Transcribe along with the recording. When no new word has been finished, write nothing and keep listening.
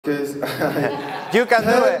You can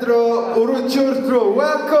do it. Pedro Urruchurtu,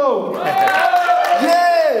 welcome!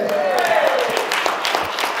 Yay!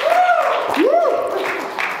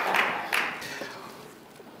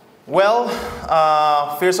 Well,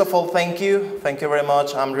 first of all, thank you. Thank you very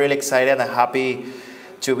much. I'm really excited and happy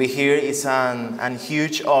to be here. It's a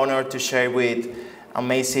huge honor to share with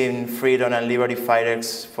amazing freedom and liberty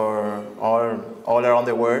fighters for all around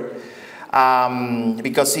the world.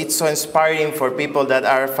 Because it's so inspiring for people that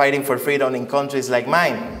are fighting for freedom in countries like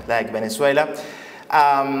mine, like Venezuela.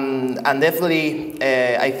 And definitely,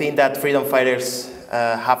 I think that freedom fighters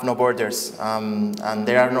have no borders, and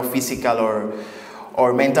there are no physical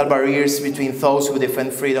or mental barriers between those who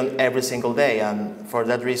defend freedom every single day. And for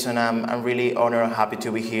that reason, I'm really honored and happy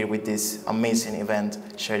to be here with this amazing event,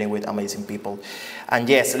 sharing with amazing people. And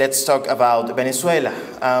yes, let's talk about Venezuela.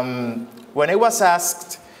 When I was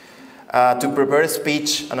asked to prepare a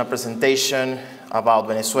speech and a presentation about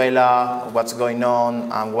Venezuela, what's going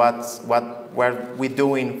on, and what we're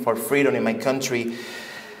doing for freedom in my country,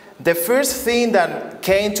 the first thing that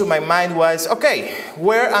came to my mind was, okay,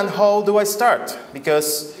 where and how do I start?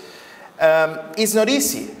 Because it's not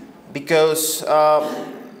easy, because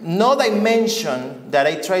no dimension that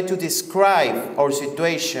I try to describe our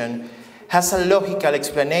situation has a logical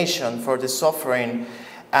explanation for the suffering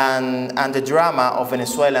and the drama of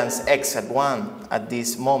Venezuelans except one at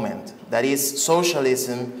this moment. That is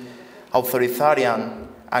socialism, authoritarian,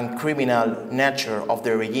 and criminal nature of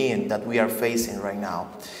the regime that we are facing right now.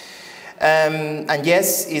 And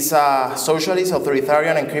yes, it's a socialist,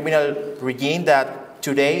 authoritarian, and criminal regime that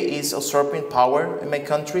today is usurping power in my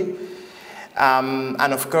country.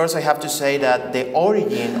 And of course, I have to say that the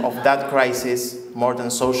origin of that crisis, more than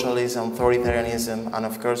socialism, authoritarianism, and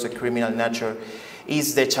of course the criminal nature,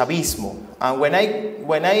 is the Chavismo. And when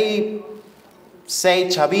I say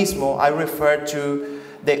Chavismo, I refer to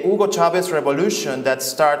the Hugo Chavez revolution that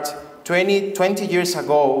started 20 years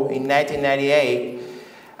ago in 1998,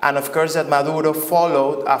 and of course that Maduro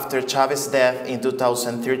followed after Chavez's death in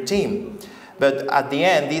 2013. But at the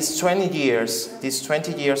end, these 20 years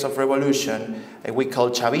of revolution, we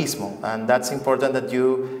call Chavismo. And that's important that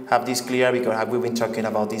you have this clear, because we've been talking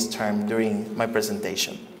about this term during my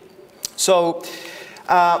presentation. So,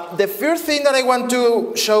 the first thing that I want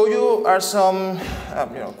to show you are some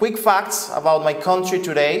quick facts about my country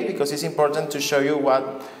today, because it's important to show you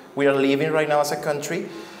what we are living right now as a country.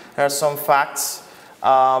 There are some facts. We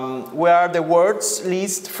are the world's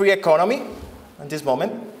least free economy at this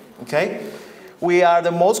moment. Okay? We are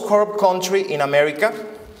the most corrupt country in America.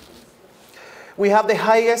 We have the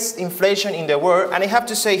highest inflation in the world, and I have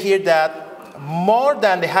to say here that more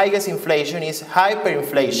than the highest inflation is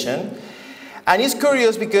hyperinflation. And it's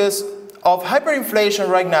curious because of hyperinflation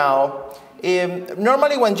right now.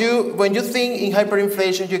 Normally when you think in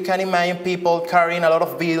hyperinflation, you can imagine people carrying a lot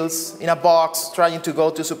of bills in a box, trying to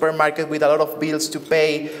go to supermarket with a lot of bills to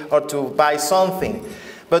pay or to buy something.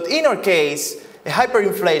 But in our case,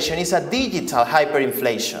 hyperinflation is a digital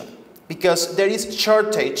hyperinflation, because there is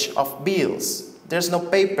shortage of bills. There's no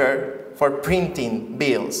paper for printing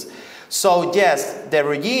bills. So yes, the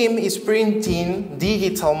regime is printing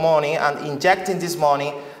digital money and injecting this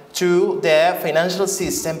money to the financial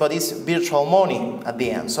system, but it's virtual money at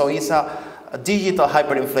the end. So it's a digital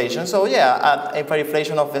hyperinflation. So yeah, a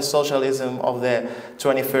hyperinflation of the socialism of the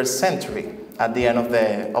 21st century at the end of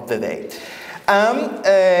the day.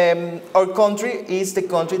 Our country is the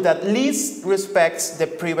country that least respects the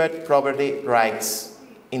private property rights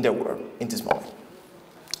in the world in this moment.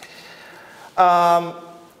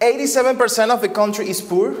 87% of the country is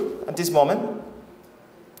poor at this moment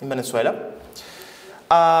in Venezuela.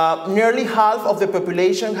 Nearly half of the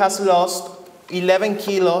population has lost 11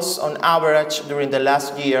 kilos on average during the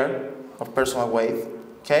last year of personal weight.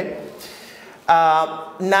 Okay?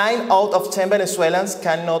 9 out of 10 Venezuelans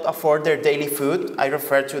cannot afford their daily food. I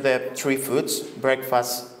refer to the 3 foods: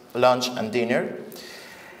 breakfast, lunch, and dinner.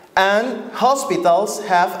 And hospitals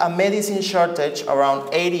have a medicine shortage around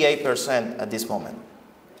 88% at this moment.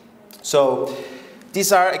 So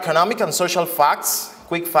these are economic and social facts,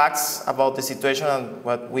 quick facts about the situation and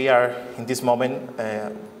what we are in this moment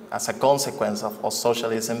as a consequence of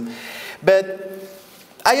socialism. But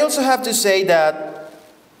I also have to say that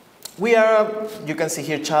we are, you can see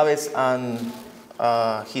here Chavez and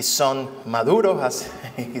his son Maduro, as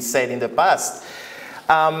he said in the past.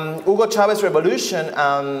 Hugo Chavez revolution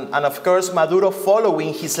and of course Maduro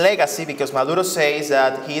following his legacy, because Maduro says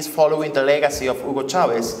that he is following the legacy of Hugo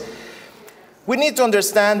Chavez. We need to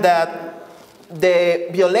understand that the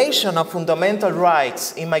violation of fundamental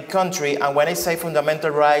rights in my country, and when I say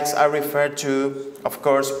fundamental rights, I refer to, of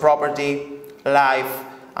course, property, life,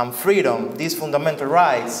 and freedom, these fundamental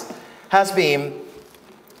rights, has been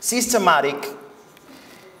systematic,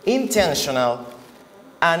 intentional,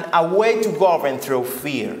 and a way to govern through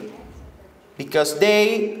fear. Because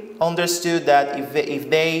they understood that if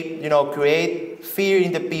they create fear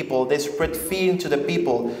in the people, they spread fear into the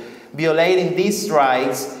people, violating these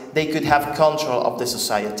rights, they could have control of the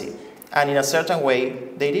society. And in a certain way,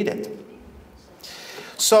 they did it.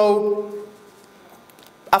 So,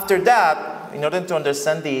 after that, in order to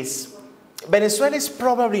understand this, Venezuela is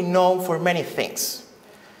probably known for many things.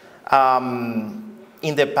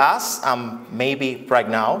 In the past, maybe right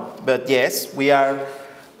now, but yes, we are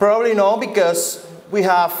probably known because we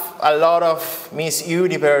have a lot of Miss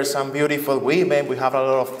Universe and beautiful women. We have a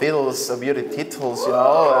lot of titles, beauty titles,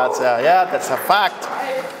 that's a fact.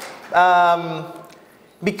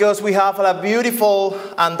 Because we have a lot of beautiful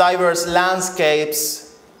and diverse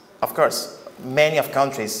landscapes. Of course, many of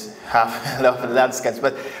countries have a lot of landscapes,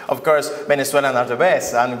 but of course, Venezuelan are the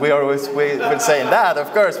best, and we're saying that,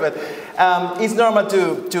 of course. But it's normal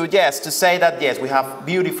to say that yes, we have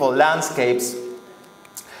beautiful landscapes.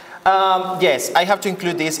 Yes, I have to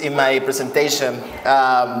include this in my presentation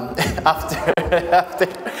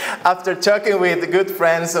after talking with good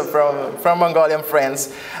friends from Mongolian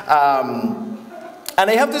friends. And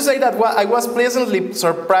I have to say that I was pleasantly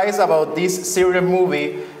surprised about this serial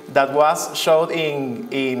movie that was showed in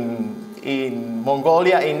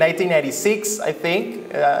Mongolia in 1986, I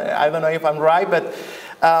think. I don't know if I'm right, but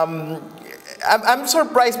I'm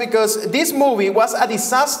surprised because this movie was a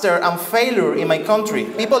disaster and failure in my country.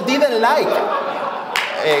 People didn't like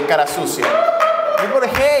Cara Sucia. People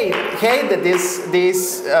hated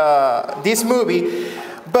this movie,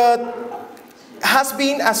 but has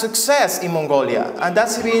been a success in Mongolia, and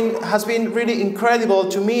has been really incredible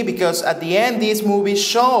to me because at the end this movie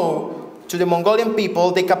showed to the Mongolian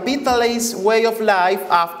people the capitalist way of life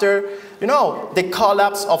after the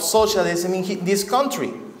collapse of socialism in this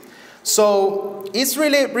country. So it's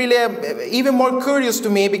really even more curious to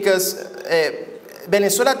me because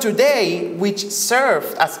Venezuela today, which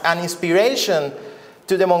served as an inspiration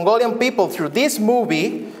to the Mongolian people through this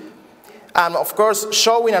movie, and of course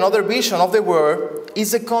showing another vision of the world,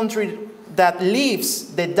 is a country that lives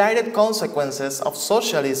the direct consequences of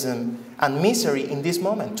socialism and misery in this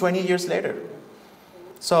moment, 20 years later.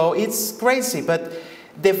 So it's crazy, but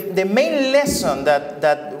the main lesson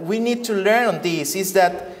that we need to learn on this is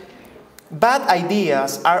that bad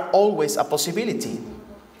ideas are always a possibility.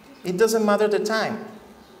 It doesn't matter the time.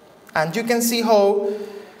 And you can see how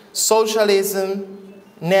socialism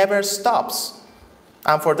never stops.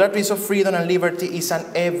 And for that reason, freedom and liberty is an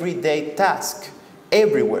everyday task,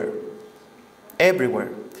 everywhere,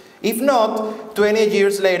 everywhere. If not, 20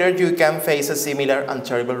 years later, you can face a similar and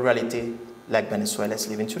terrible reality like Venezuela is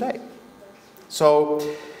living today. So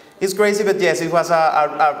it's crazy, but yes, it was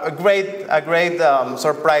a great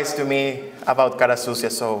surprise to me about Cara Sucia,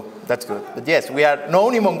 so that's good. But yes, we are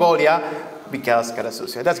known in Mongolia because Cara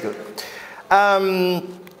Sucia, that's good.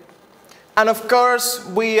 And of course,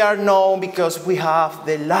 we are known because we have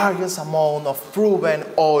the largest amount of proven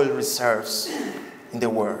oil reserves in the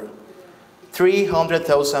world.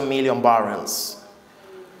 300,000 million barrels.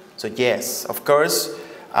 So yes, of course,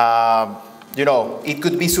 it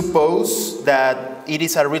could be supposed that it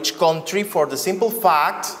is a rich country for the simple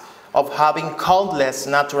fact of having countless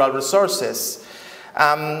natural resources.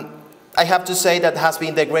 I have to say that has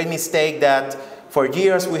been the great mistake that for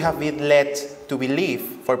years we have been led to believe,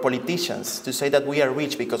 for politicians, to say that we are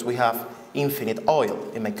rich because we have infinite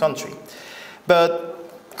oil in my country. But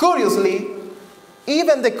curiously,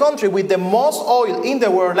 even the country with the most oil in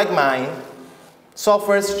the world, like mine,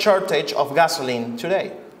 suffers shortage of gasoline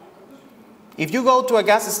today. If you go to a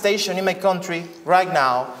gas station in my country right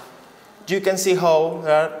now, you can see how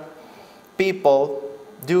there are people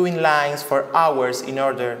doing lines for hours in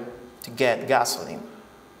order to get gasoline,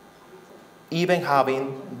 even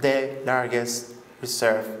having the largest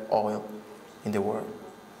reserve oil in the world.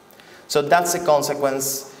 So that's a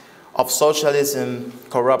consequence of socialism,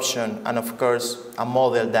 corruption, and of course a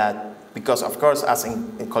model that, because of course as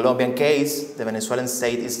in the Colombian case, the Venezuelan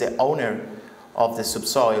state is the owner of the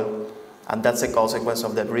subsoil, and that's a consequence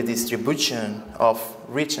of the redistribution of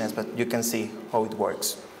richness, but you can see how it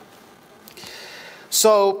works.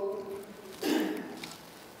 So,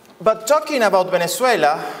 but talking about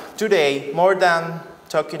Venezuela today, more than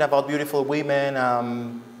talking about beautiful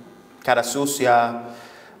women, Cara Sucia,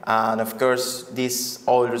 and of course these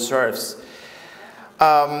oil reserves.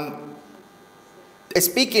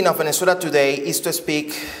 Speaking of Venezuela today is to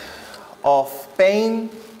speak of pain,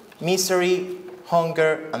 misery,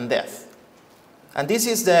 hunger, and death. And this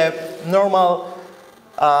is the normal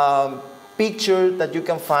picture that you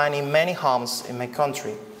can find in many homes in my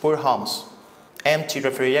country, poor homes, empty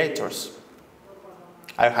refrigerators.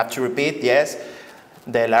 I have to repeat, yes,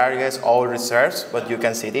 the largest oil reserves, but you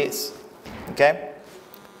can see this, okay?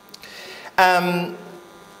 The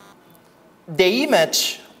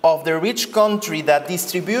image of the rich country that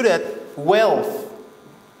distributed wealth,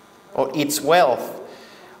 or its wealth,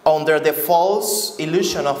 under the false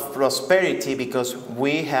illusion of prosperity because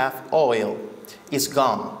we have oil, is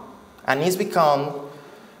gone. And it's become,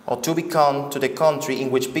 or to become, to the country in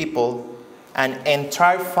which people and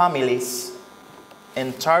entire families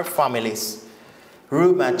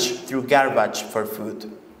rummage through garbage for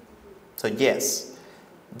food. So yes,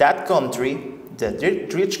 that country, the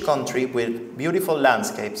rich country with beautiful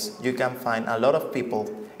landscapes, you can find a lot of people,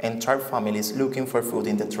 entire families, looking for food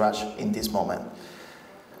in the trash in this moment.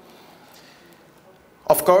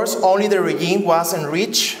 Of course, only the regime was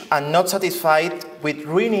enriched and not satisfied with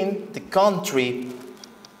ruining the country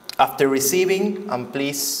after receiving, and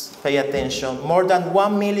please pay attention, more than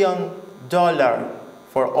 $1 million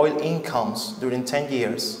for oil incomes during 10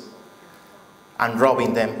 years, and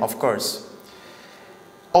robbing them, of course.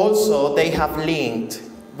 Also, they have linked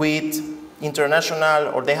with international,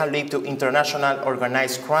 or they have linked to international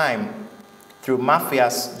organized crime through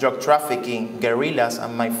mafias, drug trafficking, guerrillas,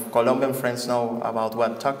 and my Colombian friends know about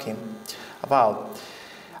what I'm talking about,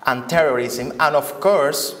 and terrorism, and of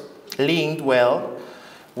course, linked well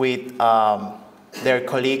with their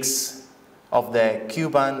colleagues of the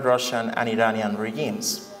Cuban, Russian, and Iranian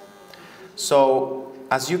regimes. So,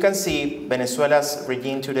 as you can see, Venezuela's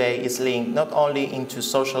regime today is linked not only into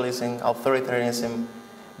socialism, authoritarianism,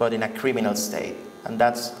 but in a criminal state. And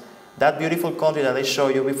that beautiful country that I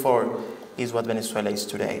showed you before is what Venezuela is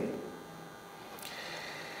today.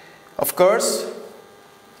 Of course,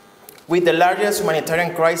 with the largest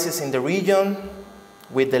humanitarian crisis in the region,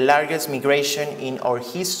 with the largest migration in our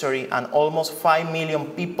history, and almost 5 million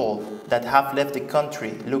people that have left the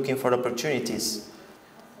country looking for opportunities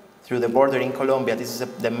through the border in Colombia. This is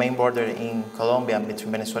the main border in Colombia,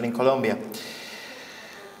 between Venezuela and Colombia.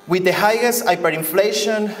 With the highest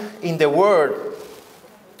hyperinflation in the world,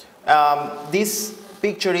 this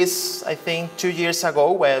picture is, I think, 2 years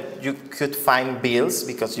ago, where you could find bills,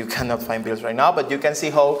 because you cannot find bills right now, but you can see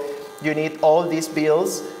how you need all these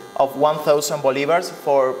bills of 1,000 bolivars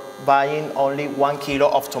for buying only 1 kilo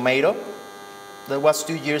of tomato. That was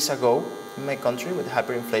 2 years ago in my country with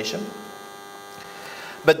hyperinflation.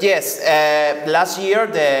 But yes, last year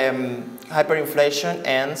the hyperinflation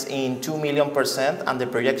ends in 2 million%, and the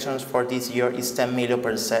projections for this year is 10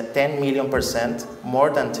 million%, more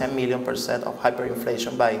than 10 million% of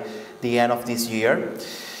hyperinflation by the end of this year.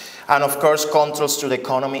 And of course, controls to the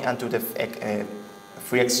economy and to the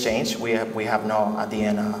free exchange. We have no, at the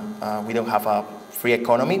end, we don't have a free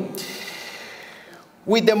economy.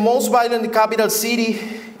 With the most violent capital city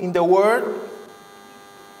in the world,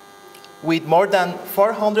 with more than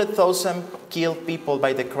 400,000 killed people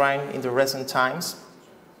by the crime in the recent times,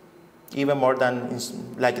 even more than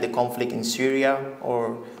like the conflict in Syria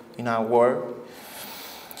or in our war.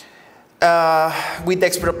 With the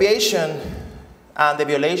expropriation and the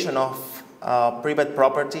violation of private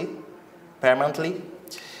property permanently,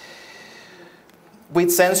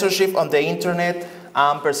 with censorship on the internet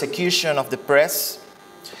and persecution of the press,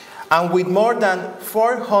 and with more than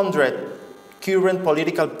 400 current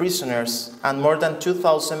political prisoners and more than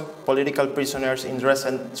 2,000 political prisoners in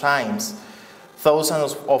recent times,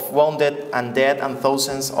 thousands of wounded and dead, and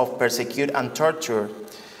thousands of persecuted and tortured,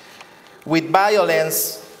 with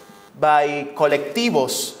violence by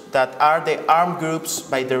colectivos that are the armed groups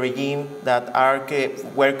by the regime that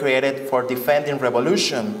were created for defending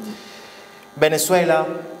revolution,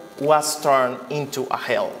 Venezuela was turned into a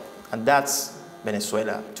hell. And that's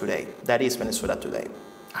Venezuela today. That is Venezuela today,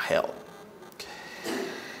 a hell.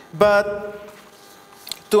 But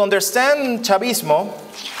to understand Chavismo,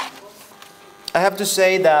 I have to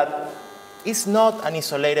say that it's not an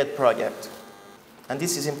isolated project. And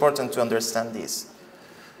this is important to understand this.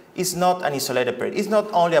 It's not an isolated project. It's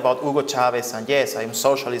not only about Hugo Chavez and yes, I'm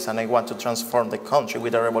socialist and I want to transform the country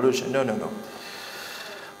with a revolution. No, no, no.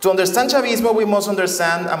 To understand Chavismo, we must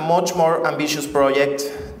understand a much more ambitious project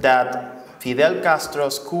that Fidel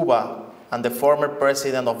Castro's Cuba and the former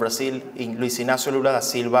president of Brazil, Luis Inácio Lula da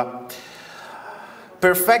Silva,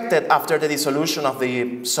 perfected after the dissolution of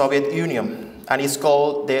the Soviet Union. And it's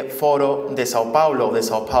called the Foro de Sao Paulo, the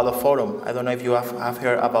Sao Paulo Forum. I don't know if you have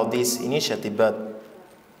heard about this initiative, but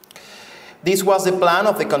this was the plan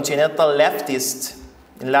of the continental leftists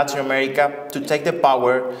in Latin America to take the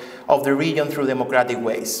power of the region through democratic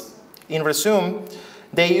ways. In resume,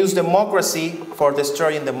 They use democracy for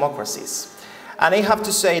destroying democracies. And I have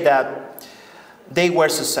to say that they were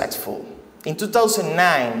successful. In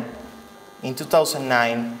 2009,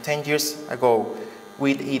 10 years ago,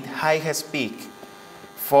 with its highest peak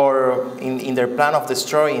in their plan of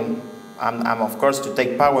destroying of course to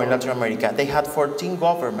take power in Latin America, they had 14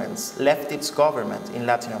 governments, leftist government in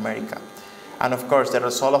Latin America. And of course the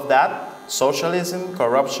result of that, socialism,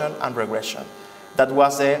 corruption, and regression. That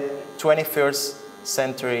was the 21st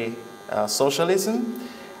century socialism.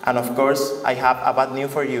 And of course I have a bad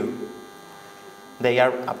news for you. They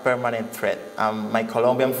are a permanent threat. My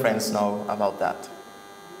Colombian friends know about that.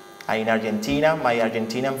 In Argentina, my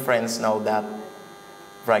Argentinian friends know that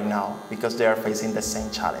right now because they are facing the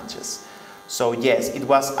same challenges. So yes, it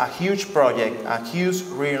was a huge project, a huge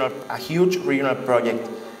regional project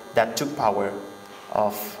that took power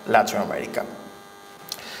of Latin America.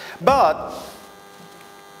 But,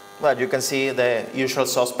 well, you can see the usual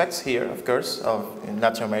suspects here, of course, in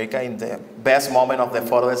Latin America. In the best moment of the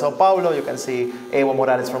photo de Sao Paulo, you can see Evo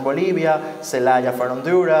Morales from Bolivia, Zelaya from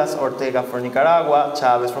Honduras, Ortega from Nicaragua,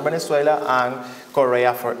 Chavez from Venezuela, and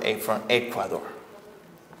Correa from Ecuador.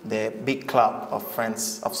 The big club of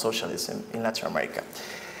friends of socialism in Latin America.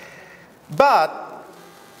 But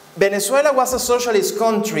Venezuela was a socialist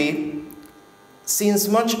country since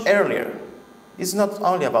much earlier. It's not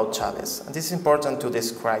only about Chavez, and it's important to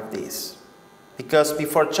describe this. Because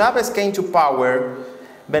before Chavez came to power,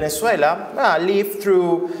 Venezuela lived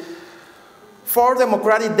through 4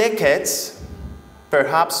 democratic decades,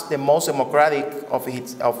 perhaps the most democratic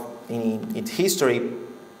in its history,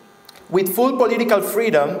 with full political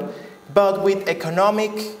freedom, but with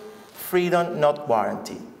economic freedom not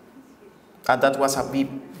guaranteed. And that was a big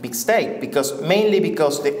mistake, mainly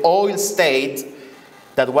because the oil state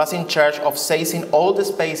that was in charge of seizing all the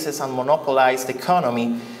spaces and monopolized the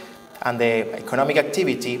economy and the economic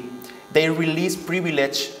activity, they released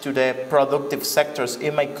privilege to the productive sectors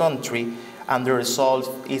in my country, and the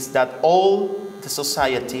result is that all the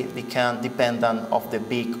society became dependent of the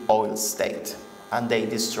big oil state, and they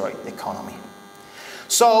destroyed the economy.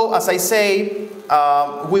 So, as I say,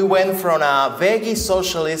 we went from a veggie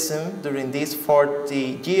socialism during these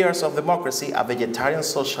 40 years of democracy, a vegetarian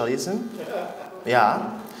socialism,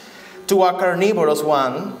 to a carnivorous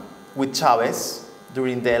one with Chavez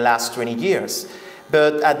during the last 20 years.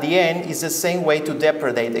 But at the end, it's the same way to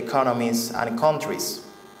depredate economies and countries.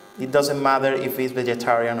 It doesn't matter if it's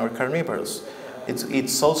vegetarian or carnivorous.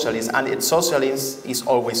 It's socialist, and it's socialism is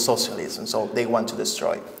always socialism, so they want to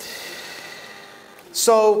destroy.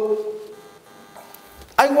 So,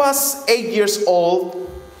 I was 8 years old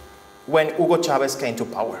when Hugo Chavez came to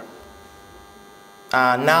power.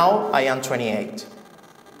 Now I am 28.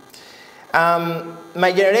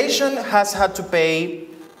 My generation has had to pay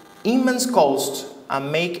immense costs and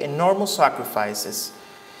make enormous sacrifices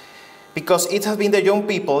because it has been the young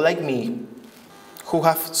people like me who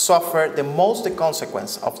have suffered the most the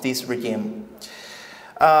consequence of this regime.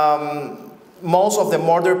 Most of the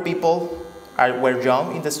murdered people were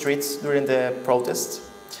young in the streets during the protests.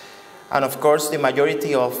 And of course, the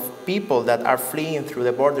majority of people that are fleeing through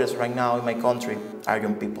the borders right now in my country are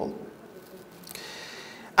young people.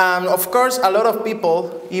 And of course, a lot of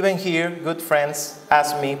people, even here, good friends,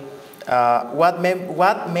 ask me, what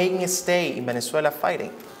made me stay in Venezuela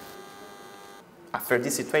fighting after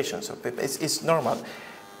this situation? So it's normal.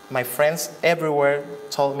 My friends everywhere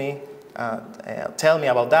tell me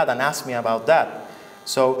about that and ask me about that.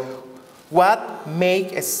 So what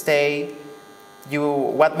make you stay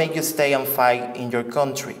and fight in your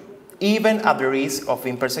country, even at the risk of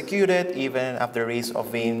being persecuted, even at the risk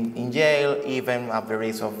of being in jail, even at the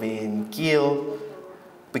risk of being killed?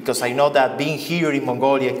 Because I know that being here in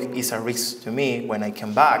Mongolia is a risk to me when I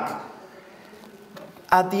come back.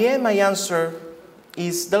 At the end, my answer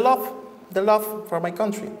is the love for my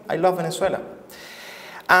country. I love Venezuela.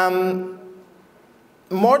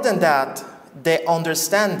 More than that, the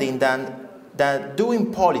understanding that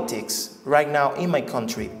doing politics right now in my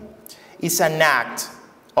country is an act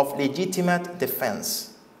of legitimate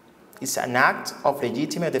defense. It's an act of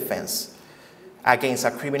legitimate defense against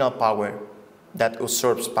a criminal power that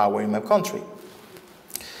usurps power in my country.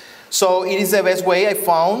 So it is the best way I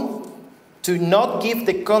found to not give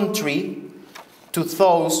the country to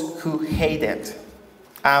those who hate it.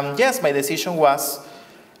 Yes, my decision was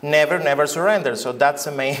never surrender. So that's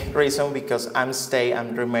the main reason, because I'm staying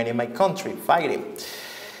and remain in my country fighting.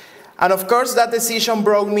 And of course, that decision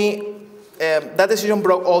brought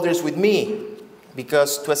others with me,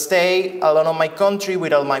 because to stay alone in my country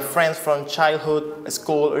with all my friends from childhood,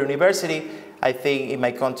 school, or university, I think in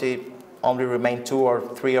my country only remain 2 or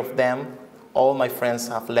 3 of them all my friends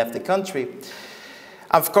have left the country.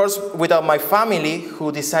 Of course, without my family,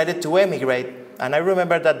 who decided to emigrate. And I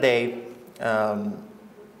remember that day,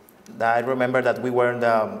 I remember that we were in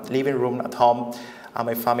the living room at home, and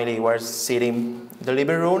my family were sitting in the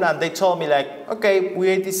living room, and they told me, like, okay,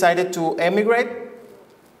 we decided to emigrate.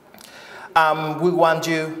 We want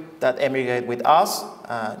you that emigrate with us.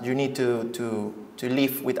 You need to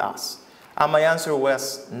live with us. And my answer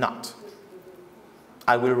was not.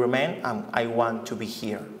 I will remain, and I want to be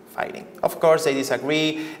here fighting. Of course, they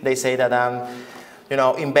disagree. They say that I'm,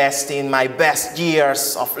 investing my best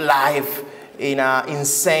years of life in an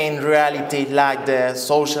insane reality like the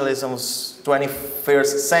socialism's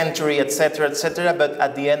 21st century, etc., etc. But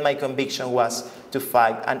at the end, my conviction was to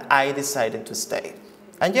fight, and I decided to stay.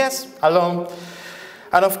 And yes, alone.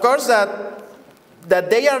 And of course, that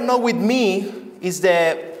they are not with me is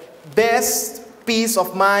the best peace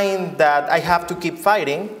of mind that I have to keep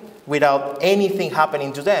fighting without anything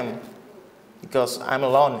happening to them, because I'm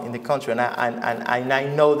alone in the country, and I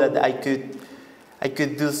know that I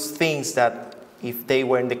could do things that if they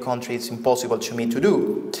were in the country, it's impossible to me to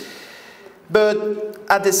do. But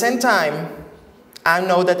at the same time, I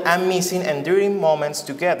know that I'm missing enduring moments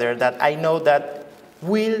together that I know that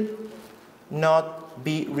will not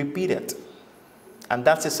be repeated. And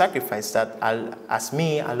that's a sacrifice that, as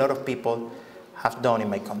me, a lot of people have done in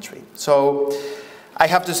my country. So I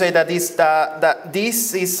have to say that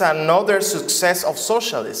this is another success of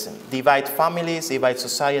socialism. Divide families, divide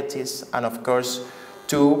societies, and of course,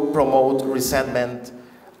 to promote resentment,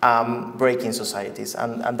 breaking societies.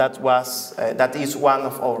 And that is one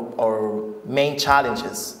of our main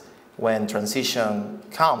challenges when transition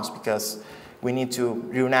comes, because we need to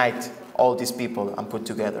reunite all these people and put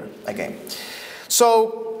together again.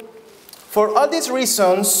 So, for all these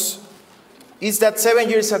reasons, is that 7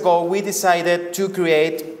 years ago we decided to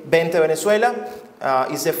create Vente Venezuela.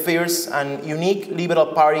 It's the first and unique liberal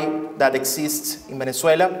party that exists in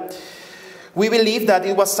Venezuela. We believe that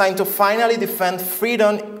it was time to finally defend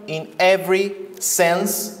freedom in every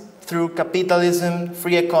sense through capitalism,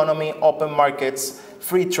 free economy, open markets,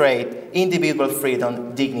 free trade, individual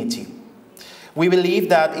freedom, dignity. We believe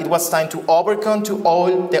that it was time to overcome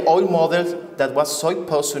the old model that was so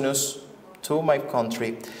poisonous to my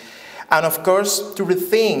country. And of course, to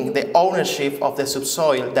rethink the ownership of the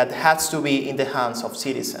subsoil that has to be in the hands of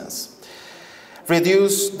citizens.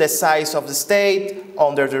 Reduce the size of the state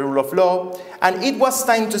under the rule of law, and it was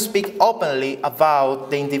time to speak openly about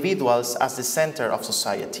the individuals as the center of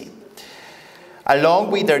society,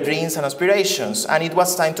 along with their dreams and aspirations. And it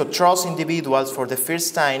was time to trust individuals for the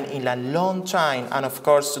first time in a long time, and of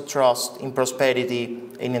course to trust in prosperity,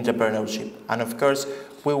 in entrepreneurship. And of course,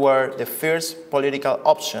 we were the first political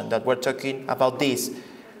option that were talking about this,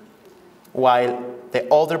 while the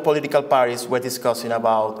other political parties were discussing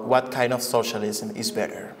about what kind of socialism is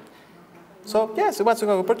better. So yes, it was a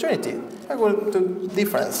good opportunity, a good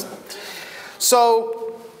difference.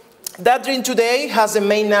 So that dream today has the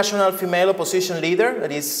main national female opposition leader,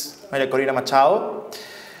 that is María Corina Machado.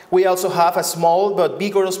 We also have a small but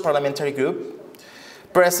vigorous parliamentary group,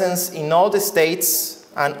 presence in all the states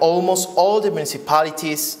and almost all the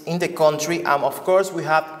municipalities in the country, and of course we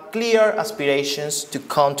have clear aspirations to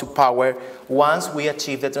come to power once we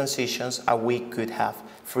achieve the transitions and we could have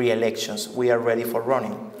free elections. We are ready for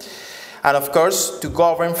running. And of course, to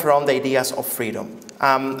govern from the ideas of freedom.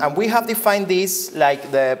 And we have defined this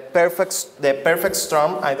like the perfect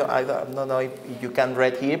storm. I don't know if you can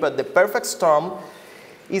read here, but the perfect storm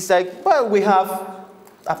is like, well, we have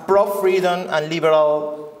a pro-freedom and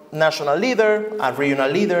liberal national leader, and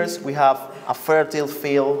regional leaders. We have a fertile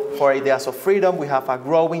field for ideas of freedom. We have a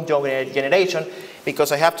growing young generation,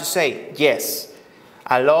 because I have to say, yes,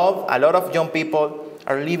 a lot of young people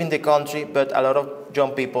are leaving the country, but a lot of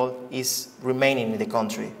young people is remaining in the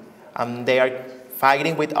country. And they are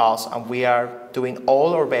fighting with us, and we are doing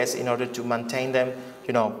all our best in order to maintain them,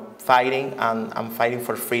 fighting and fighting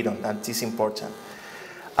for freedom. That is important.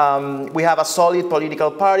 We have a solid political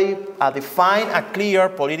party, a defined, a clear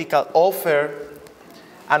political offer,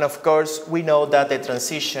 and of course, we know that the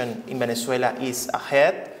transition in Venezuela is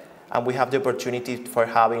ahead, and we have the opportunity for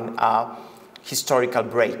having a historical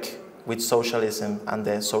break with socialism and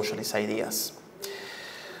the socialist ideas.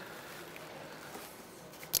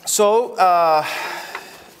 So,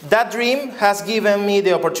 that dream has given me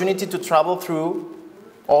the opportunity to travel through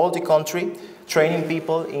all the country, training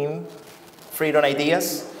people in freedom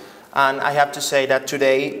ideas. And I have to say that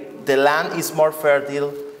today, the land is more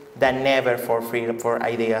fertile than ever for freedom, for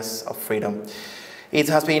ideas of freedom. It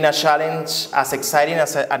has been a challenge as exciting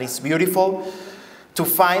and it's beautiful to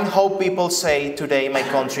find how people say today in my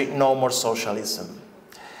country, no more socialism.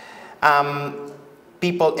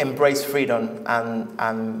 People embrace freedom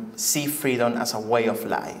and see freedom as a way of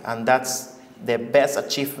life. And that's the best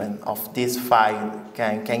achievement of this fight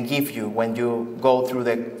can give you when you go through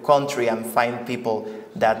the country and find people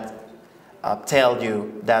that tell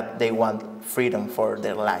you that they want freedom for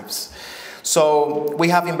their lives. So we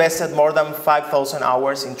have invested more than 5,000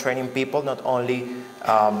 hours in training people, not only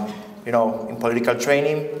in political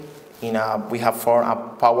training. We have formed a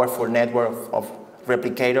powerful network of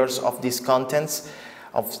replicators of these contents,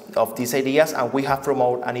 of these ideas, and we have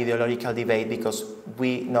promoted an ideological debate because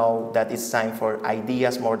we know that it's time for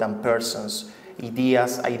ideas more than persons,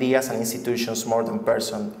 ideas and institutions more than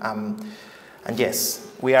persons. And yes,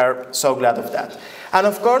 we are so glad of that. And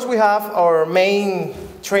of course, we have our main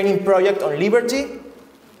training project on liberty,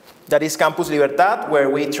 that is Campus Libertad, where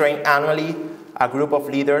we train annually a group of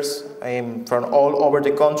leaders from all over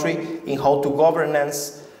the country in how to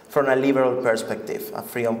governance from a liberal perspective, a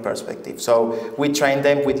freedom perspective. So we train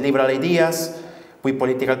them with liberal ideas, with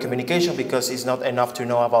political communication, because it's not enough to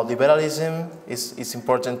know about liberalism. It's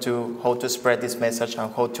important to how to spread this message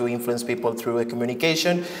and how to influence people through a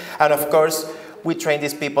communication. And of course, we train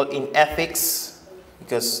these people in ethics,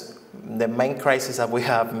 because the main crisis that we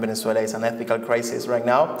have in Venezuela is an ethical crisis right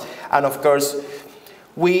now. And of course,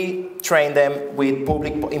 we train them with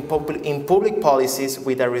in public policies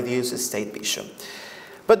with a reduced state vision.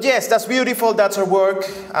 But yes, that's beautiful, that's our work.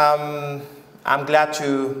 I'm glad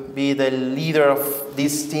to be the leader of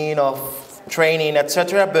this team of training,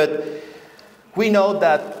 etc. But we know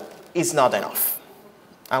that it's not enough.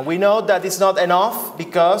 And we know that it's not enough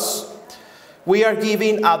because we are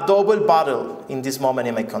giving a double battle in this moment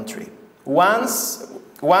in my country. One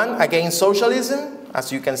against socialism,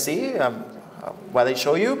 as you can see, what I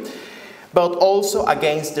show you, but also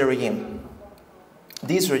against the regime.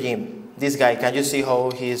 This regime, this guy, can you see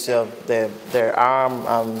how he's their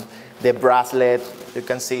arm, the bracelet, you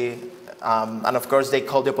can see, and of course they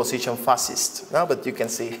call the opposition fascist, no? But you can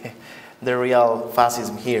see the real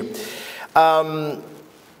fascism here.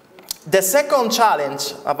 The second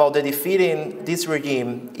challenge about the defeating this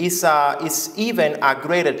regime is even a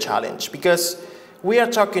greater challenge, because we are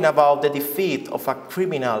talking about the defeat of a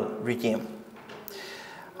criminal regime.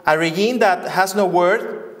 A regime that has no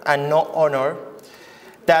word and no honor,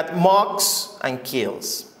 that mocks and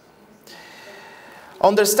kills.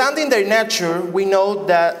 Understanding their nature, we know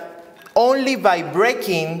that only by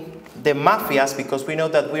breaking the mafias, because we know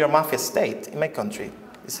that we are a mafia state in my country.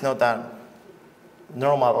 It's not a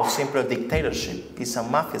normal or simple dictatorship. It's a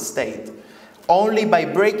mafia state. Only by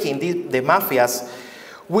breaking the mafias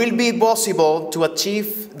will be possible to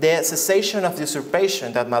achieve the cessation of the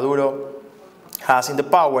usurpation that Maduro has in the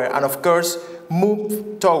power, and of course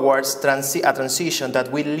move towards a transition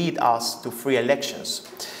that will lead us to free elections.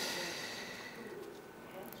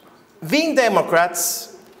 Being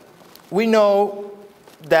Democrats, we know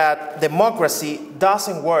that democracy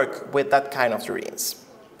doesn't work with that kind of regimes,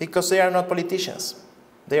 because they are not politicians,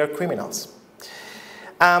 they are criminals.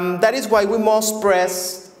 That is why we must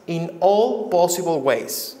press in all possible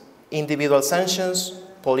ways: individual sanctions,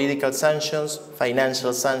 political sanctions,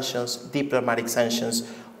 financial sanctions, diplomatic sanctions,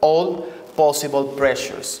 all possible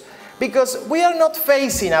pressures. Because we are not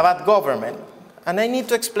facing a bad government. And I need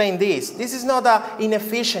to explain this. This is not an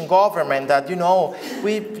inefficient government that,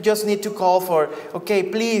 we just need to call for, okay,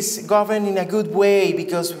 please govern in a good way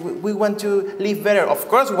because we want to live better. Of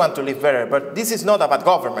course we want to live better, but this is not a bad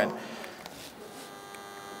government.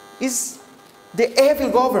 It's the evil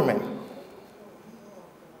government.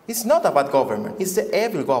 It's not a bad government, it's the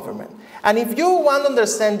evil government. And if you want to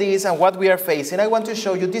understand this and what we are facing, I want to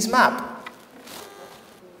show you this map.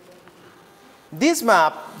 This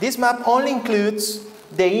map only includes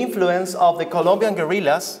the influence of the Colombian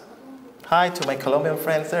guerrillas. Hi to my Colombian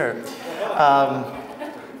friends there.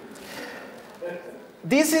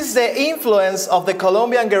 This is the influence of the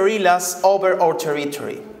Colombian guerrillas over our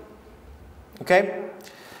territory. Okay?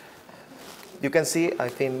 You can see, I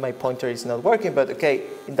think my pointer is not working, but okay,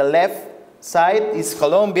 in the left side is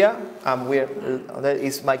Colombia, and that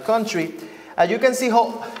is my country. And you can see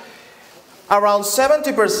how around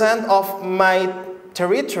 70% of my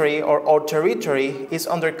territory, or our territory, is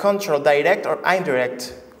under control, direct or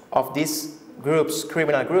indirect, of these groups,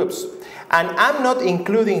 criminal groups. And I'm not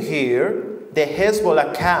including here the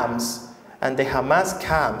Hezbollah camps and the Hamas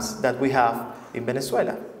camps that we have in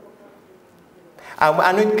Venezuela.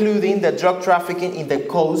 I'm including the drug trafficking in the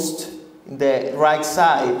coast, in the right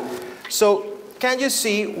side. So can you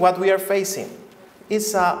see what we are facing?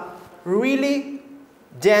 It's a really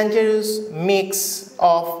dangerous mix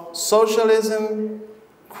of socialism,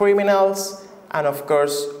 criminals, and of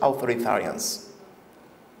course, authoritarians.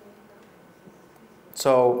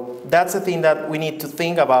 So that's the thing that we need to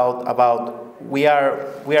think about we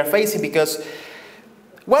are facing, because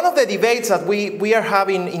one of the debates that we are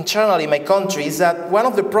having internally in my country is that one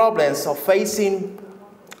of the problems of facing,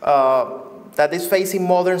 that is facing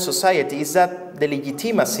modern society is that the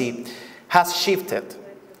legitimacy has shifted.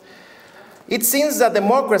 It seems that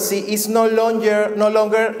democracy is no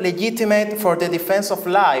longer legitimate for the defense of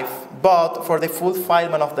life, but for the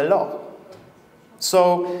fulfillment of the law.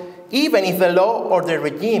 So even if the law or the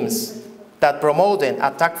regimes that promote and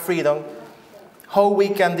attack freedom, how we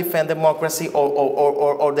can defend democracy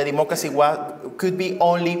or the democracy could be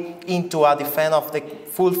only into a defense of the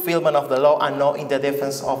fulfillment of the law and not in the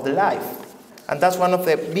defense of the life. And that's one of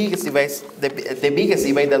the biggest debates, the biggest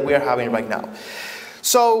debate that we are having right now.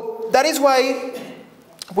 So that is why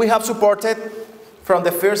we have supported from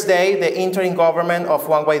the first day the interim government of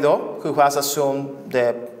Juan Guaidó, who has assumed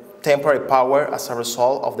the temporary power as a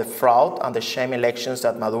result of the fraud and the sham elections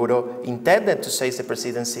that Maduro intended to seize the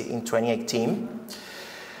presidency in 2018.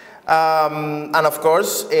 And of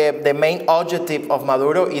course, the main objective of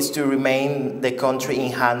Maduro is to remain the country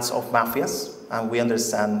in hands of mafias, and we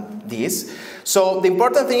understand this. So the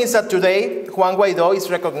important thing is that today, Juan Guaidó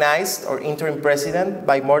is recognized, or interim president,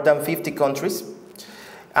 by more than 50 countries.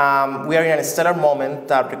 We are in a stellar moment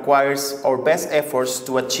that requires our best efforts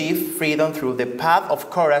to achieve freedom through the path of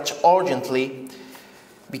courage urgently,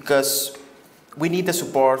 because we need the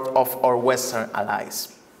support of our Western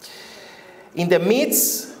allies. In the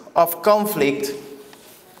midst of conflict,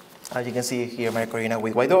 as you can see here, María Corina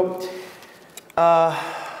with Guaidó,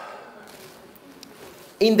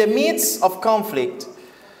 in the midst of conflict,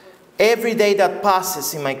 every day that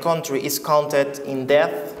passes in my country is counted in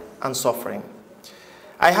death and suffering.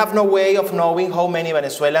 I have no way of knowing how many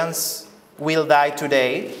Venezuelans will die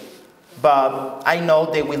today, but I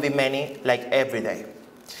know there will be many, like every day.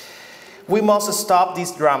 We must stop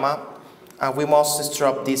this drama, and we must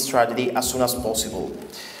stop this tragedy as soon as possible.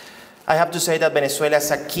 I have to say that Venezuela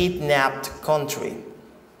is a kidnapped country.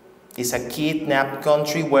 It's a kidnapped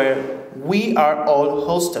country where we are all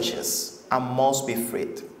hostages and must be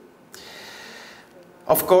freed.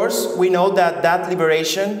 Of course, we know that that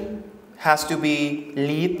liberation has to be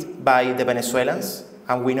led by the Venezuelans,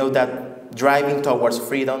 and we know that driving towards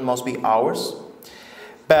freedom must be ours.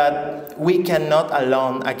 But we cannot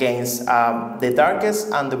alone against the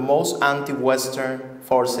darkest and the most anti-Western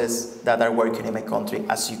forces that are working in my country,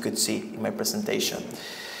 as you could see in my presentation.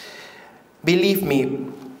 Believe me,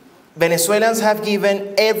 Venezuelans have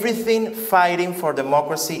given everything fighting for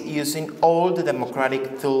democracy, using all the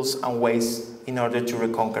democratic tools and ways in order to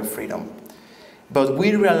reconquer freedom. But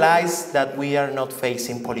we realize that we are not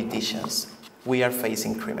facing politicians, we are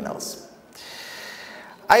facing criminals.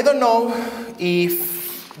 I don't know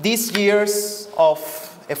if these years of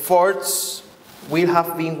efforts will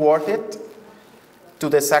have been worth it to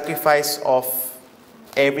the sacrifice of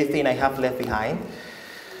everything I have left behind,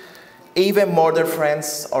 even murder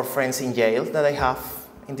friends or friends in jail that I have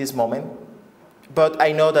in this moment. But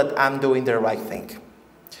I know that I'm doing the right thing,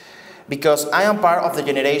 because I am part of the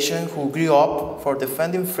generation who grew up for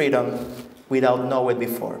defending freedom without knowing it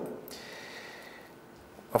before.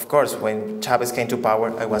 Of course, when Chavez came to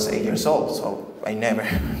power, I was 8 years old, so I never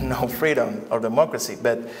know freedom or democracy.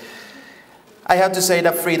 But I have to say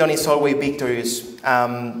that freedom is always victorious.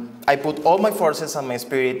 I put all my forces and my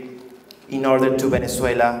spirit in order to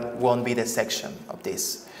Venezuela won't be the section of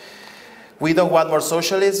this. We don't want more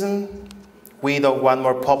socialism, we don't want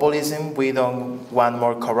more populism, we don't want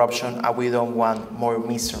more corruption, and we don't want more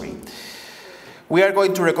misery. We are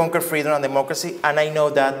going to reconquer freedom and democracy, and I know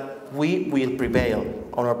that we will prevail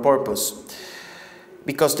on our purpose,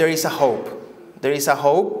 because there is a hope. There is a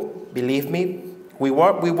hope, believe me. We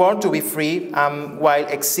want to be free, while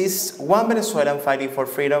exists one Venezuelan fighting for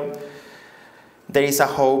freedom, there is a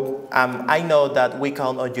hope. I know that we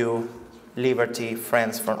count on you, liberty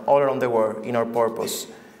friends from all around the world, in our purpose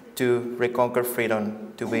to reconquer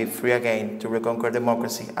freedom, to be free again, to reconquer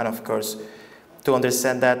democracy, and of course, to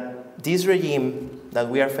understand that this regime that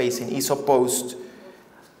we are facing is opposed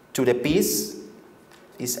to the peace,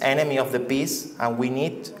 is enemy of the peace, and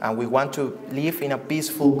we want to live in a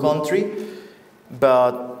peaceful country,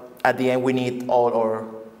 but at the end we need all our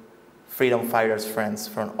freedom fighters friends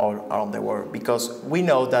from all around the world, because we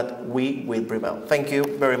know that we will prevail. Thank you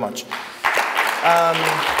very much.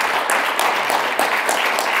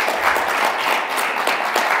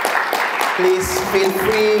 Please feel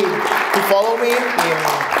free to follow me in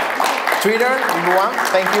Twitter if you want.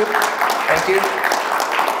 Thank you. Thank you.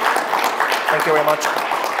 Thank you very much.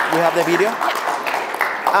 We have the video.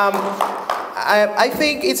 I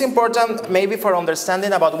think it's important maybe for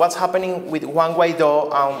understanding about what's happening with Juan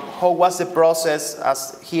Guaidó and how was the process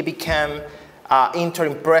as he became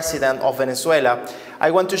interim president of Venezuela.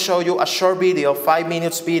 I want to show you a short video, 5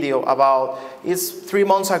 minutes video about, it's 3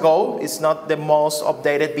 months ago. It's not the most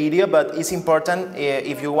updated video, but it's important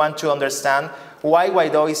if you want to understand why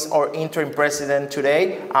Guaidó is our interim president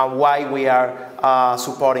today and why we are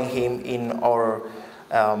supporting him in our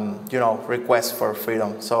request for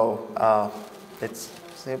freedom. So let's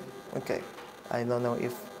see. Okay, I don't know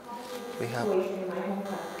if we have.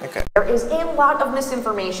 Okay. There is a lot of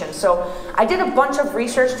misinformation, so I did a bunch of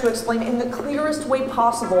research to explain in the clearest way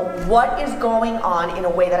possible what is going on in a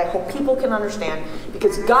way that I hope people can understand,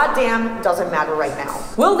 because goddamn doesn't matter right now.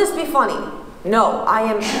 Will this be funny? No, I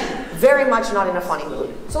am very much not in a funny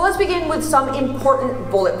mood. So let's begin with some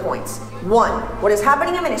important bullet points. 1, what is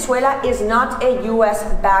happening in Venezuela is not a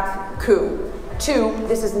US-backed coup. 2,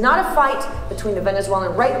 this is not a fight between the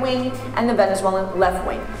Venezuelan right wing and the Venezuelan left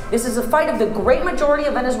wing. This is a fight of the great majority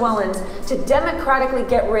of Venezuelans to democratically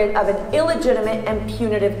get rid of an illegitimate and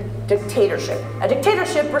punitive dictatorship. A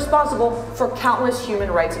dictatorship responsible for countless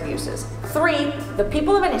human rights abuses. 3, the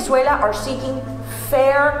people of Venezuela are seeking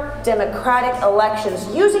fair, democratic elections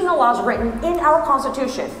using the laws written in our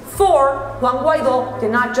Constitution. 4, Juan Guaidó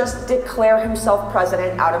did not just declare himself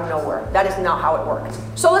president out of nowhere. That is not how it worked.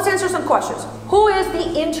 So let's answer some questions. Who is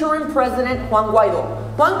the interim president, Juan Guaidó?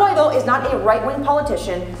 Juan Guaidó is not a right-wing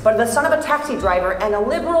politician, but the son of a taxi driver and a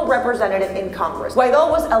liberal representative in Congress.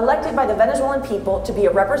 Guaidó was elected by the Venezuelan people to be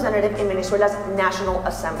a representative in Venezuela's National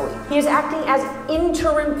Assembly. He is acting as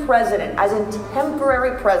interim president, as in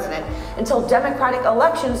temporary president, until democratic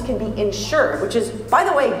elections can be ensured, which is, by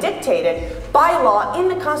the way, dictated by law in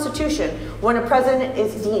the Constitution when a president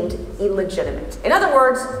is deemed illegitimate. In other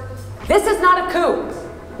words, this is not a coup.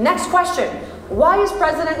 Next question. Why is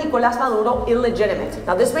President Nicolás Maduro illegitimate?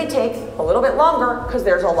 Now this may take a little bit longer because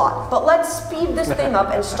there's a lot, but let's speed this thing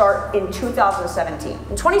up and start in 2017.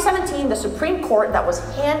 In 2017, the Supreme Court that was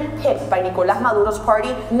hand-picked by Nicolás Maduro's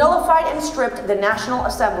party nullified and stripped the National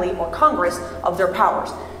Assembly or Congress of their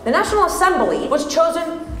powers. The National Assembly was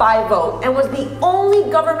chosen by vote and was the only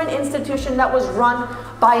government institution that was run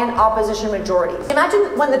by an opposition majority.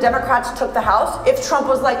 Imagine when the Democrats took the House, if Trump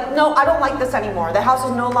was like, no, I don't like this anymore. The House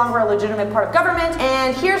is no longer a legitimate part of government,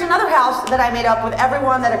 and here's another House that I made up with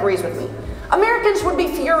everyone that agrees with me. Americans would be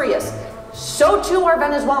furious. So too are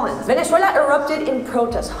Venezuelans. Venezuela erupted in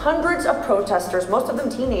protests. Hundreds of protesters, most of them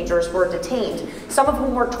teenagers, were detained, some of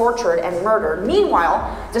whom were tortured and murdered.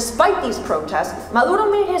 Meanwhile, despite these protests, Maduro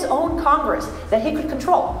made his own Congress that he could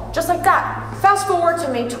control, just like that. Fast forward to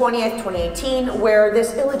May 20th, 2018, where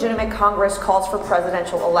this illegitimate Congress calls for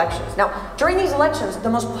presidential elections. Now, during these elections, the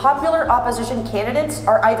most popular opposition candidates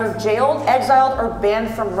are either jailed, exiled, or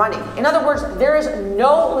banned from running. In other words, there is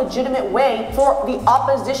no legitimate way for the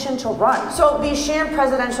opposition to run. So these sham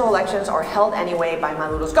presidential elections are held anyway by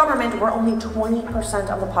Maduro's government, where only 20%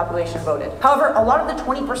 of the population voted. However, a lot of the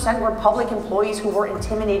 20% were public employees who were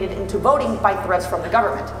intimidated into voting by threats from the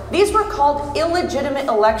government. These were called illegitimate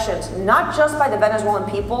elections, not just by the Venezuelan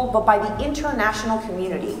people, but by the international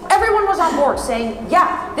community. Everyone was on board saying,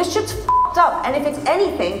 yeah, this shit's f***ed up, and if it's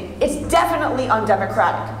anything, it's definitely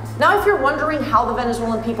undemocratic. Now, if you're wondering how the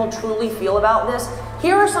Venezuelan people truly feel about this,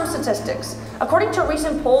 here are some statistics. According to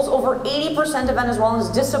recent polls, over 80% of Venezuelans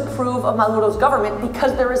disapprove of Maduro's government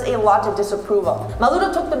because there is a lot to disapprove of.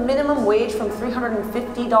 Maduro took the minimum wage from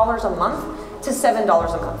 $350 a month to $7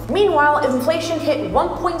 a month. Meanwhile, inflation hit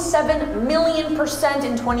 1.7 million%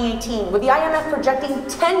 in 2018, with the IMF projecting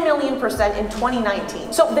 10 million% in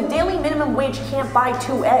 2019. So the daily minimum wage can't buy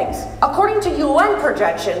 2 eggs. According to UN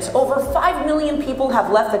projections, over 5 million people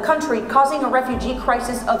have left the country, causing a refugee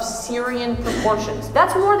crisis of Syrian proportions.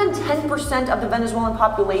 That's more than 10% of the Venezuelan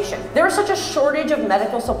population. There is such a shortage of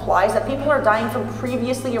medical supplies that people are dying from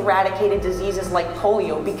previously eradicated diseases like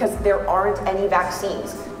polio because there aren't any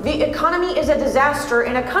vaccines. The economy is a disaster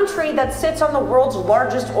in a country that sits on the world's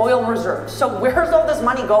largest oil reserves. So where's all this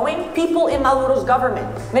money going? People in Maduro's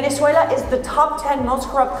government. Venezuela is the top 10 most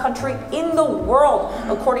corrupt country in the world,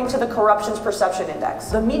 according to the Corruption Perception Index.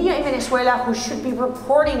 The media in Venezuela who should be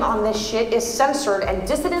reporting on this shit is censored and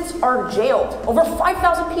dissidents are jailed. Over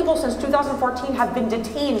 5,000 people since 2014 have been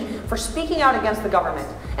detained for speaking out against the government.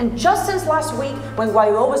 And just since last week, when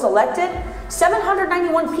Guaidó was elected,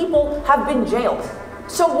 791 people have been jailed.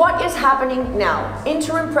 So what is happening now?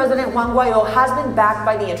 Interim President Juan Guaidó has been backed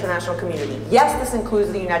by the international community. Yes, this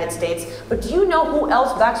includes the United States, but do you know who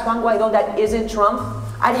else backs Juan Guaidó that isn't Trump?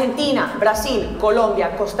 Argentina, Brazil,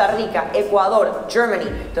 Colombia, Costa Rica, Ecuador,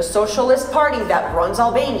 Germany, the Socialist Party that runs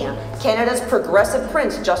Albania, Canada's progressive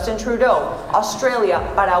prince Justin Trudeau, Australia,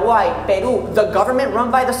 Paraguay, Peru, the government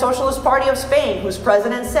run by the Socialist Party of Spain, whose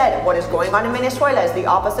president said what is going on in Venezuela is the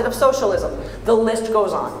opposite of socialism. The list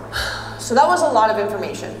goes on. So that was a lot of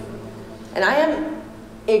information. And I am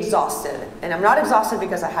exhausted. And I'm not exhausted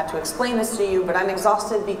because I had to explain this to you, but I'm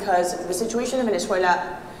exhausted because the situation in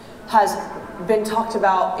Venezuela has been talked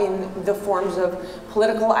about in the forms of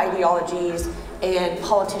political ideologies and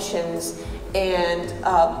politicians and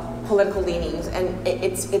political leanings, and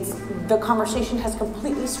the conversation has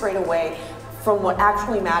completely strayed away from what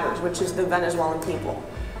actually matters, which is the Venezuelan people.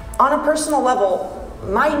 On a personal level,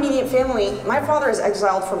 my immediate family, my father is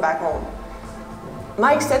exiled from back home.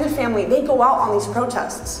 My extended family, they go out on these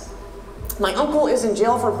protests. My uncle is in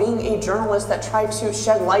jail for being a journalist that tried to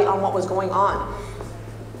shed light on what was going on.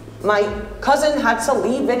 My cousin had to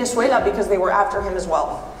leave Venezuela because they were after him as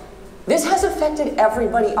well. This has affected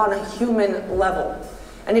everybody on a human level.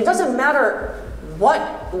 And it doesn't matter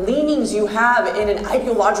what leanings you have in an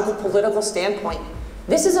ideological political standpoint.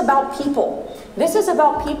 This is about people. This is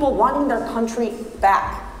about people wanting their country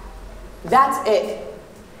back. That's it.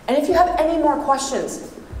 And if you have any more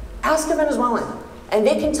questions, ask a Venezuelan, and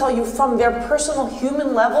they can tell you from their personal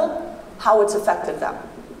human level how it's affected them.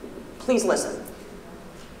 Please listen.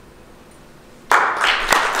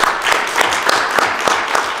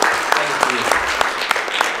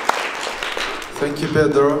 Thank you,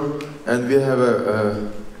 Pedro. And we have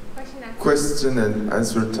a question and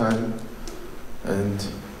answer time. And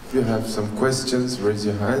if you have some questions, raise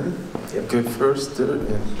your hand. Yep. Okay, first.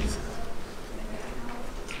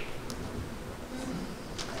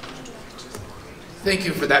 Thank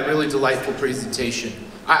you for that really delightful presentation.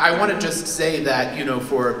 I want to just say that, you know,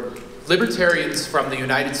 for libertarians from the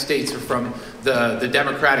United States or from the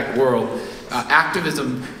democratic world,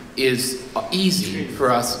 activism is easy for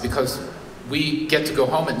us because we get to go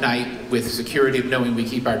home at night with security of knowing we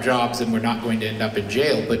keep our jobs and we're not going to end up in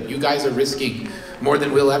jail. But you guys are risking more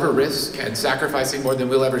than we'll ever risk and sacrificing more than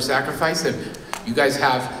we'll ever sacrifice. And you guys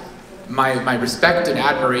have my respect and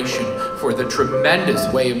admiration for the tremendous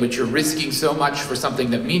way in which you're risking so much for something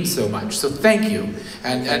that means so much. So thank you.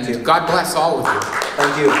 And God bless all of you.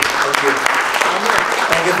 Thank you. Thank you.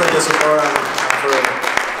 Thank you for your support and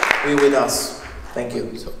for being with us. Thank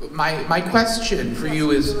you. So my question for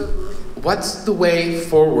you is, what's the way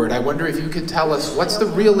forward? I wonder if you could tell us what's the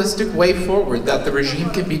realistic way forward that the regime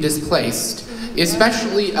can be displaced,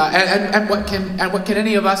 especially and what can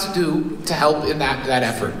any of us do to help in that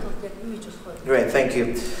effort? Great, thank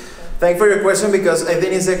you. Thank you for your question, because I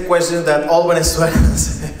think it's a question that all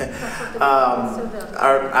Venezuelans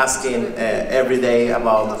are asking every day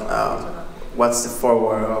about what's the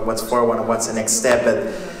forward, or what's forward, or what's the next step.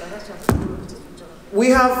 But we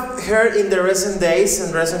have heard in the recent days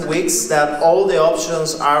and recent weeks that all the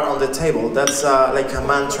options are on the table. That's like a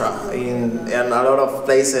mantra in a lot of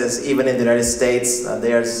places, even in the United States.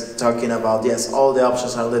 They are talking about, yes, all the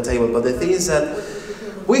options are on the table. But the thing is that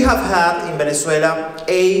we have had in Venezuela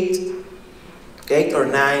eight or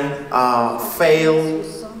nine failed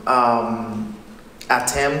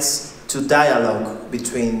attempts to dialogue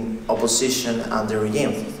between opposition and the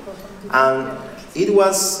regime. And it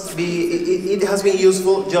has been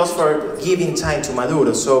useful just for giving time to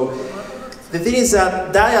Maduro. So the thing is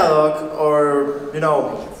that dialogue, or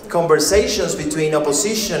conversations between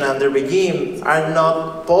opposition and the regime are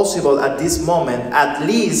not possible at this moment. At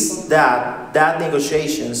least that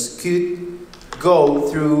negotiations could go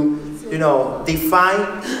through,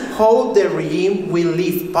 define how the regime will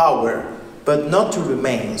leave power, but not to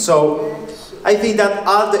remain. So I think that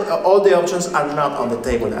all the options are not on the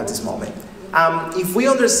table at this moment. If we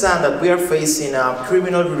understand that we are facing a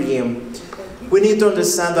criminal regime, we need to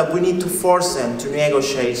understand that we need to force them to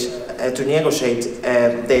negotiate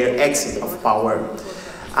their exit of power.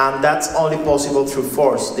 And that's only possible through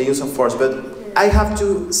force, the use of force. But I have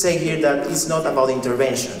to say here that it's not about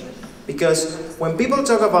intervention. Because when people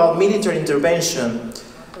talk about military intervention,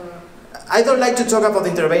 I don't like to talk about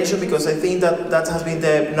intervention because I think that has been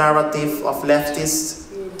the narrative of leftists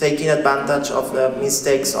taking advantage of the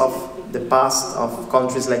mistakes of the past of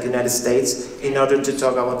countries like the United States in order to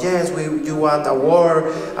talk about, yes, you want a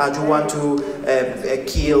war, you want to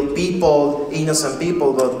kill people, innocent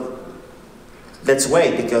people, but let's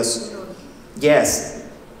wait, because yes,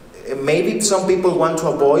 maybe some people want to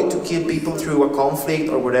avoid to kill people through a conflict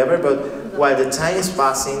or whatever, but while the time is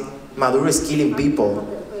passing, Maduro is killing people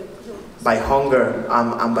by hunger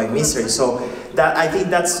and by misery. So that, I think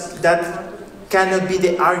that cannot be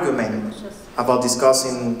the argument about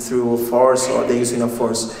discussing through force or the using of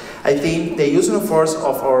force. I think the using of force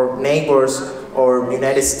of our neighbors or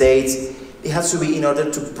United States, it has to be in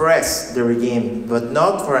order to press the regime, but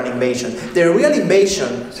not for an invasion. The real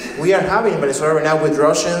invasion we are having in Venezuela right now with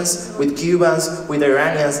Russians, with Cubans, with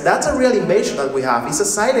Iranians, that's a real invasion that we have. It's a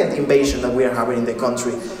silent invasion that we are having in the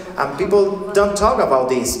country. And people don't talk about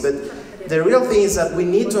this, but the real thing is that we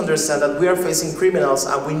need to understand that we are facing criminals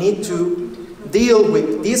and we need to deal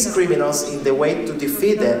with these criminals in the way to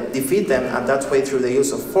defeat them, and that way through the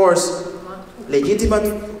use of force,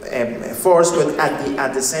 legitimate force, but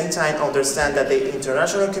at the same time understand that the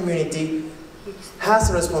international community has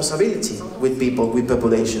a responsibility with people, with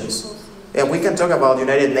populations. And we can talk about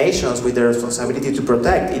United Nations with the responsibility to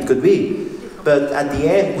protect, it could be. But at the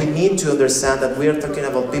end, we need to understand that we are talking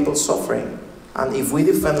about people suffering. And if we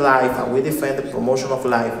defend life and we defend the promotion of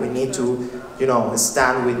life, we need to, you know,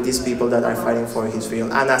 stand with these people that are fighting for his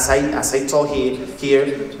freedom. And as I told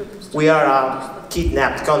here, we are a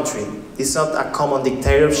kidnapped country. It's not a common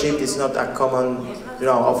dictatorship. It's not a common, you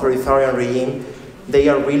know, authoritarian regime. They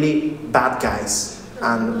are really bad guys,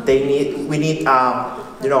 and we need,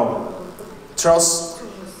 you know, trust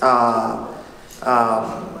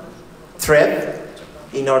threat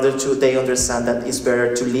in order to they understand that it's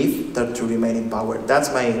better to live than to remain in power.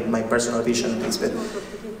 That's my personal vision on this. But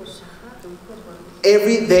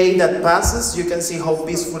every day that passes, you can see how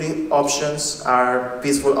peaceful options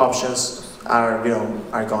are you know,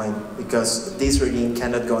 are going, because this regime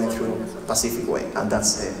cannot go in through a pacific way, and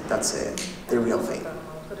that's the real thing.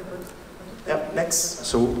 Yep, next.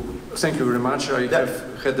 So, thank you very much. I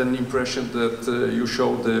have had an impression that you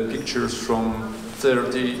showed the pictures from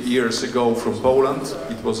 30 years ago from Poland.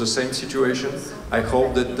 It was the same situation. I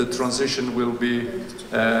hope that the transition will be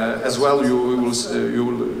as well. You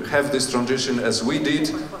will have this transition as we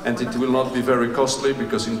did, and it will not be very costly,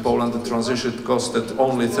 because in Poland the transition costed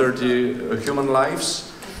only 30 human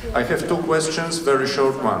lives. I have two questions, very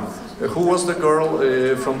short one. Who was the girl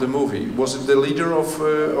from the movie? Was it the leader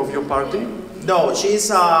of your party? No,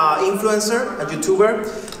 she's an influencer, a YouTuber.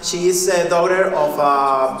 She is a daughter of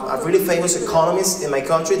a really famous economist in my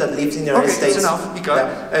country that lives in the United States. Okay, that's enough.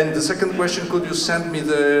 Yeah. And the second question, could you send me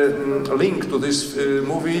the link to this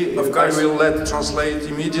movie? Of course. I will translate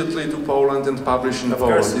immediately to Poland and publish in of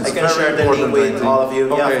Poland. Course. It's I can share the link with all of you.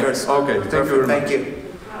 Okay. Yeah, of course. Okay, thank you very much. Thank you.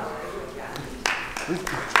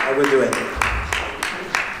 I will do it.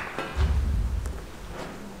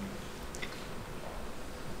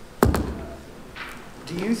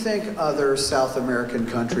 Do you think other South American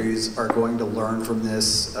countries are going to learn from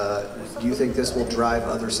this? Do you think this will drive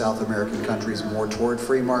other South American countries more toward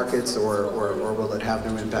free markets, or will it have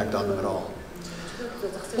no impact on them at all?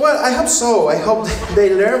 Well, I hope so. I hope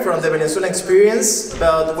they learn from the Venezuelan experience,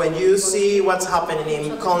 but when you see what's happening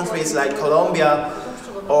in countries like Colombia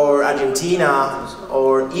or Argentina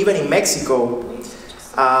or even in Mexico,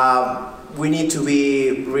 we need to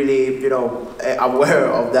be really, you know, aware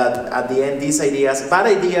of that. At the end, these ideas, bad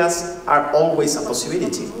ideas, are always a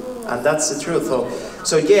possibility, and that's the truth.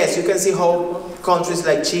 So yes, you can see how countries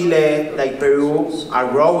like Chile, like Peru, are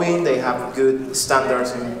growing. They have good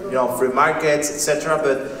standards in, you know, free markets, etc.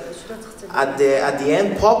 But at the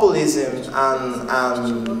end, populism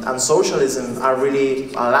and socialism are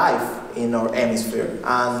really alive in our hemisphere,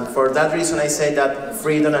 and for that reason I say that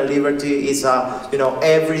freedom and liberty is a, you know,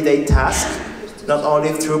 everyday task, not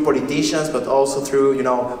only through politicians but also through, you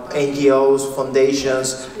know, NGOs,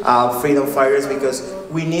 foundations, freedom fighters, because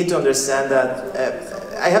we need to understand that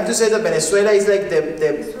I have to say that Venezuela is like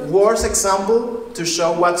the worst example to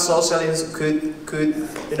show what socialism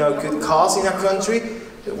could cause in a country.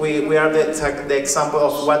 We are the example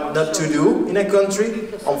of what not to do in a country,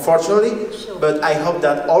 unfortunately, but I hope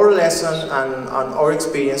that our lesson and our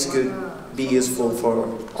experience could be useful for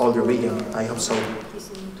all the region. I hope so.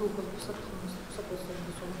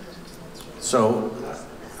 So,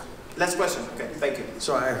 last question. Okay, thank you.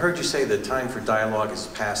 So I heard you say the time for dialogue is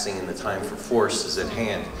passing and the time for force is at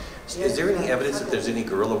hand. Is there any evidence that there's any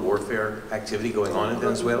guerrilla warfare activity going on in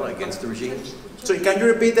Venezuela against the regime? So can you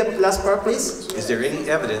repeat the last part, please? Is there any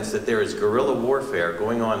evidence that there is guerrilla warfare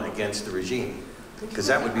going on against the regime? Because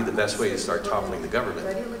that would be the best way to start toppling the government.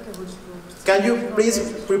 Can you please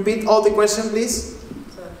repeat all the question, please?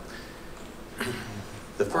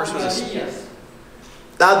 The first was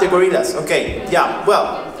the guerrillas. Okay. Yeah.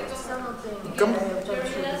 Well. Come.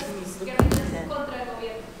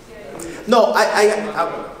 No,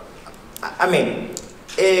 I mean,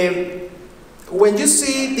 when you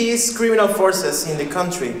see these criminal forces in the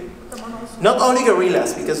country, not only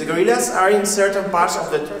guerrillas, because the guerrillas are in certain parts of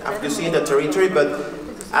the, you see, in the territory, but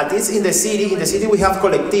at least in the city we have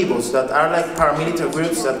colectivos that are like paramilitary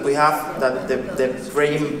groups that we have, that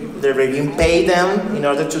the regime pay them in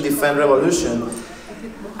order to defend revolution.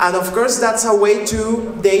 And of course that's a way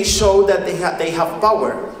to, they show that they have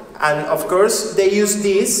power. And of course they use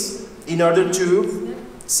this in order to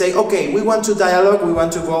say, okay, we want to dialogue, we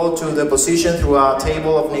want to go to the opposition through a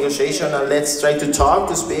table of negotiation and let's try to talk,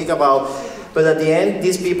 to speak about, but at the end,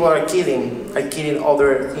 these people are killing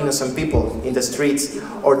other innocent people in the streets,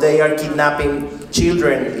 or they are kidnapping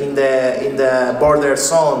children in the border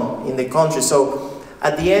zone in the country. So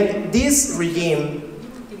at the end, this regime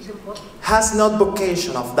has no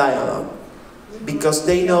vocation of dialogue because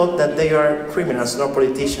they know that they are criminals, not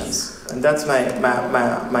politicians. And that's my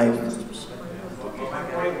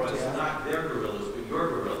point was not their guerrillas, but your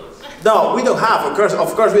guerrillas. No, we don't have.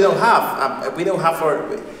 Of course, we don't have. We don't have for.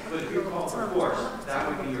 But if you call for force, that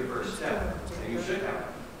would be your first step, and you should have.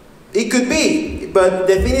 It could be, but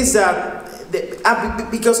the thing is that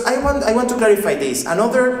because I want to clarify this.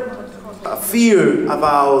 Another fear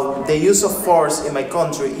about the use of force in my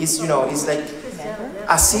country is, it's like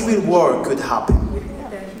a civil war could happen,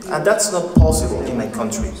 and that's not possible in my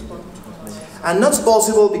country. And not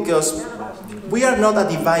possible because we are not a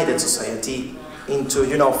divided society into,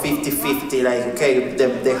 50-50, like, okay,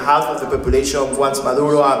 the half of the population wants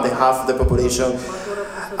Maduro and the half of the population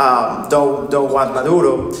don't want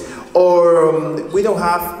Maduro. Or we don't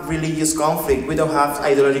have religious conflict, we don't have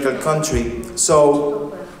ideological country.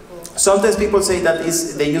 So sometimes people say that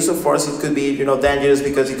the use of force, it could be, dangerous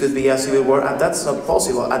because it could be a civil war, and that's not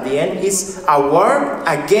possible. At the end, it's a war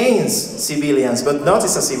against civilians, but not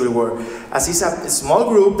as a civil war. As it's a small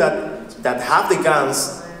group that have the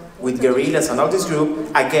guns with guerrillas and all this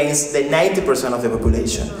group against the 90% of the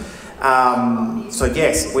population. So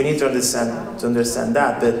yes, we need to understand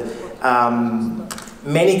that, but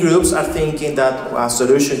many groups are thinking that a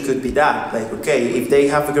solution could be that, like, okay, if they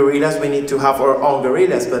have guerrillas, we need to have our own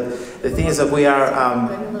guerrillas, but the thing is that we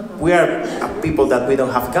are people that we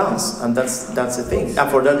don't have guns, and that's the thing, and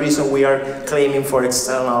for that reason we are claiming for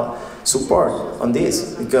external support on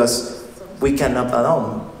this, because we cannot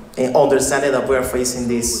alone. And understanding that we are facing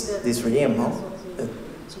this regime, no?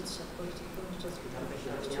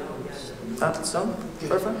 So,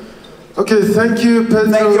 perfect. Okay, thank you,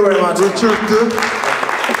 Pedro. Thank you very much. Urruchurtu.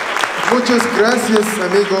 Muchas gracias,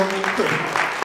 amigo.